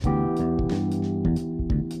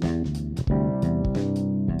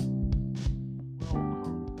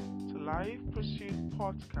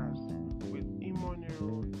podcast with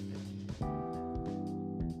Imonero.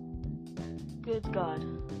 Good God.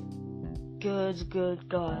 Good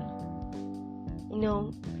God.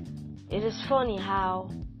 It is funny how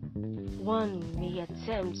one may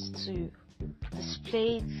attempt to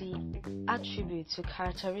display the attributes or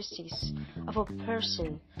characteristics of a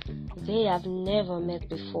person they have never met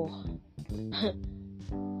before.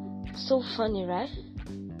 So funny, right?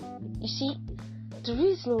 You see, the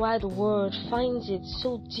reason why the world finds it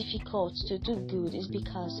so difficult to do good is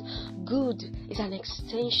because good is an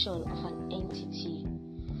extension of an entity.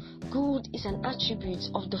 Good is an attribute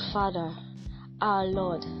of the Father, our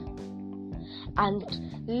Lord. And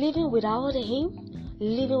living without Him,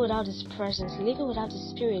 living without His presence, living without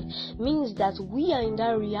His Spirit means that we are in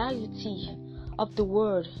that reality of the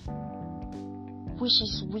world, which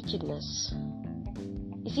is wickedness.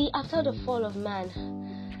 You see, after the fall of man,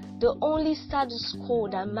 the only status quo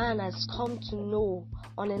that man has come to know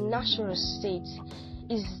on a natural state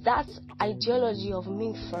is that ideology of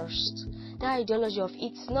me first. That ideology of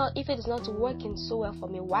if it is not working so well for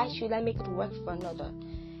me, why should I make it work for another?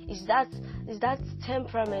 Is that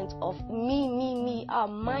temperament of me,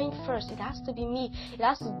 mine first. It has to be me. It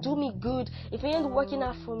has to do me good. If it ain't working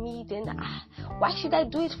out for me, then why should I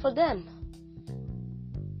do it for them?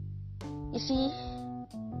 You see,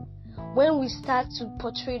 when we start to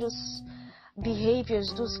portray those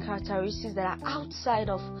behaviors, those characteristics that are outside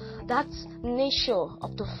of that nature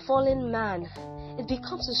of the fallen man, it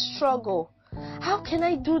becomes a struggle. How can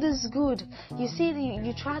I do this good? You see,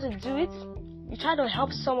 you try to do it, you try to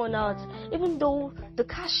help someone out, even though the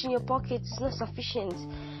cash in your pocket is not sufficient.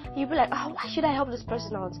 You'll be like, why should I help this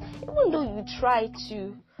person out? Even though you try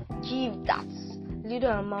to give that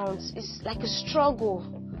little amount, it's like a struggle.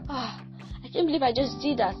 I can't believe I just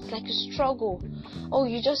did that. It's like a struggle. Oh,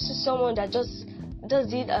 you just see someone that just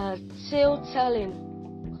did a tale-teller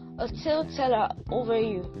over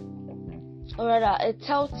you, or rather a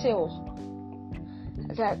telltale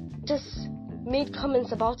that just made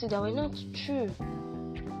comments about it that were not true.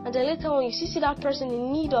 And then later on, you see that person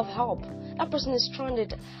in need of help. That person is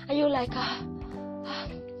stranded, and you're like,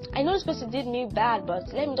 I know this person did me bad,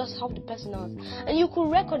 but let me just help the person out. And you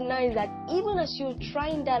could recognize that even as you're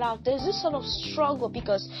trying that out, there's this sort of struggle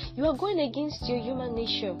because you are going against your human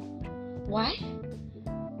nature. Why?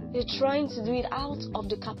 You're trying to do it out of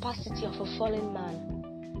the capacity of a fallen man.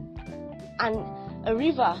 And a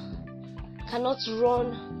river cannot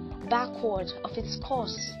run backward of its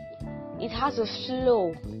course. It has a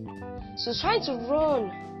flow. So trying to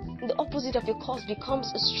run in the opposite of your course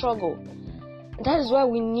becomes a struggle. That is why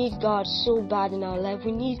we need God so bad in our life.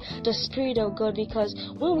 We need the Spirit of God, because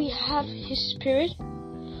when we have His Spirit,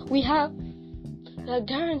 we have a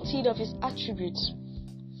guaranteed of His attributes.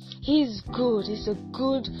 He is good. He's a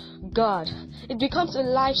good God. It becomes a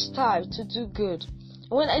lifestyle to do good.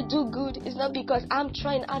 When I do good, it's not because I'm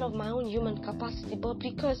trying out of my own human capacity, but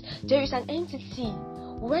because there is an entity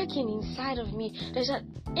working inside of me. There's an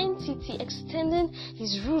entity extending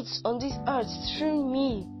His roots on this earth through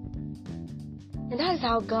me. And that is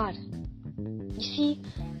our God. You see,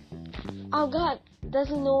 our God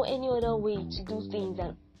doesn't know any other way to do things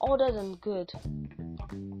other than good.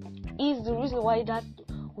 He is the reason why that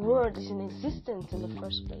word is in existence in the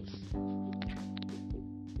first place.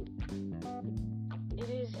 It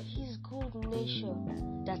is His good nature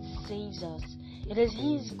that saves us. It is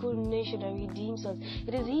His good nature that redeems us.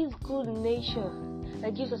 It is His good nature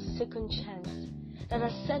that gives us a second chance, that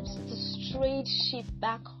accepts the strayed sheep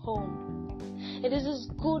back home. It is His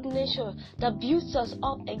good nature that builds us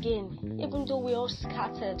up again, even though we're all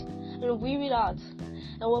scattered and wearied out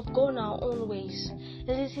and we've gone our own ways.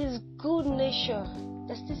 It is His good nature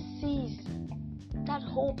that still sees that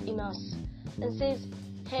hope in us and says,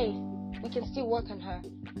 hey, we can still work on her.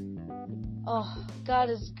 Oh, God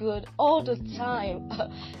is good all the time.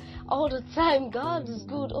 All the time, God is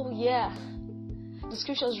good. Oh, yeah. The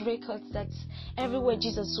scriptures record that everywhere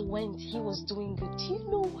Jesus went, He was doing good. Do you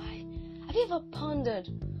know why? Have you ever pondered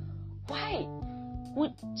why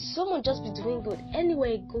would someone just be doing good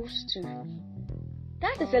anywhere it goes to?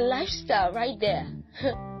 That is a lifestyle right there.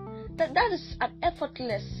 that is an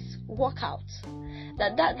effortless workout.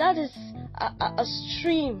 That is a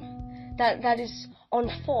stream that is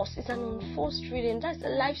unforced. It's an unforced rhythm. That's a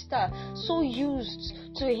lifestyle so used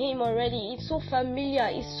to Him already. It's so familiar.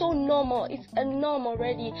 It's so normal. It's a norm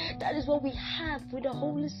already. That is what we have with the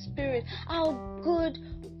Holy Spirit, our good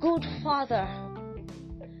Father,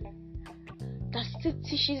 that still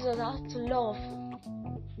teaches us how to love.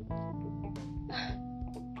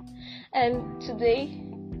 And today,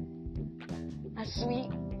 as we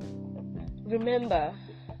remember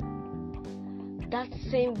that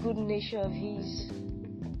same good nature of His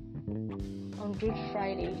on Good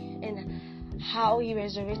Friday, and how He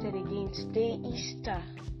resurrected again today, Easter,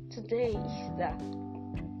 to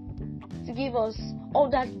give us all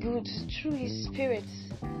that good through His Spirit.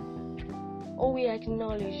 Oh, we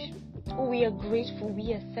acknowledge. Oh, we are grateful.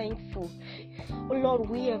 We are thankful. Oh, Lord,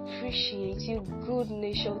 we appreciate your good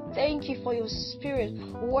nature. Thank you for your Spirit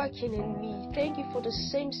working in me. Thank you for the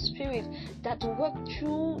same Spirit that worked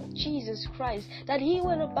through Jesus Christ, that He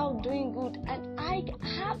went about doing good, and I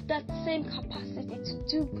have that same capacity to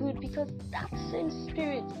do good because that same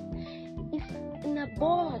Spirit is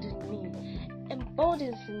embodies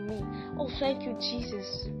in me. Oh, thank you,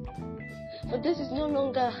 Jesus. For this is no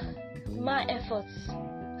longer my efforts.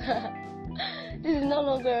 This is no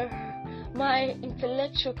longer my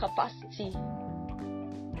intellectual capacity,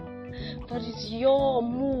 but it's your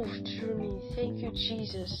move through me. Thank you,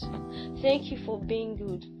 Jesus. Thank you for being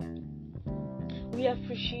good. We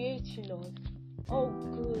appreciate you, Lord. Oh,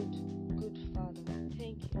 good Father.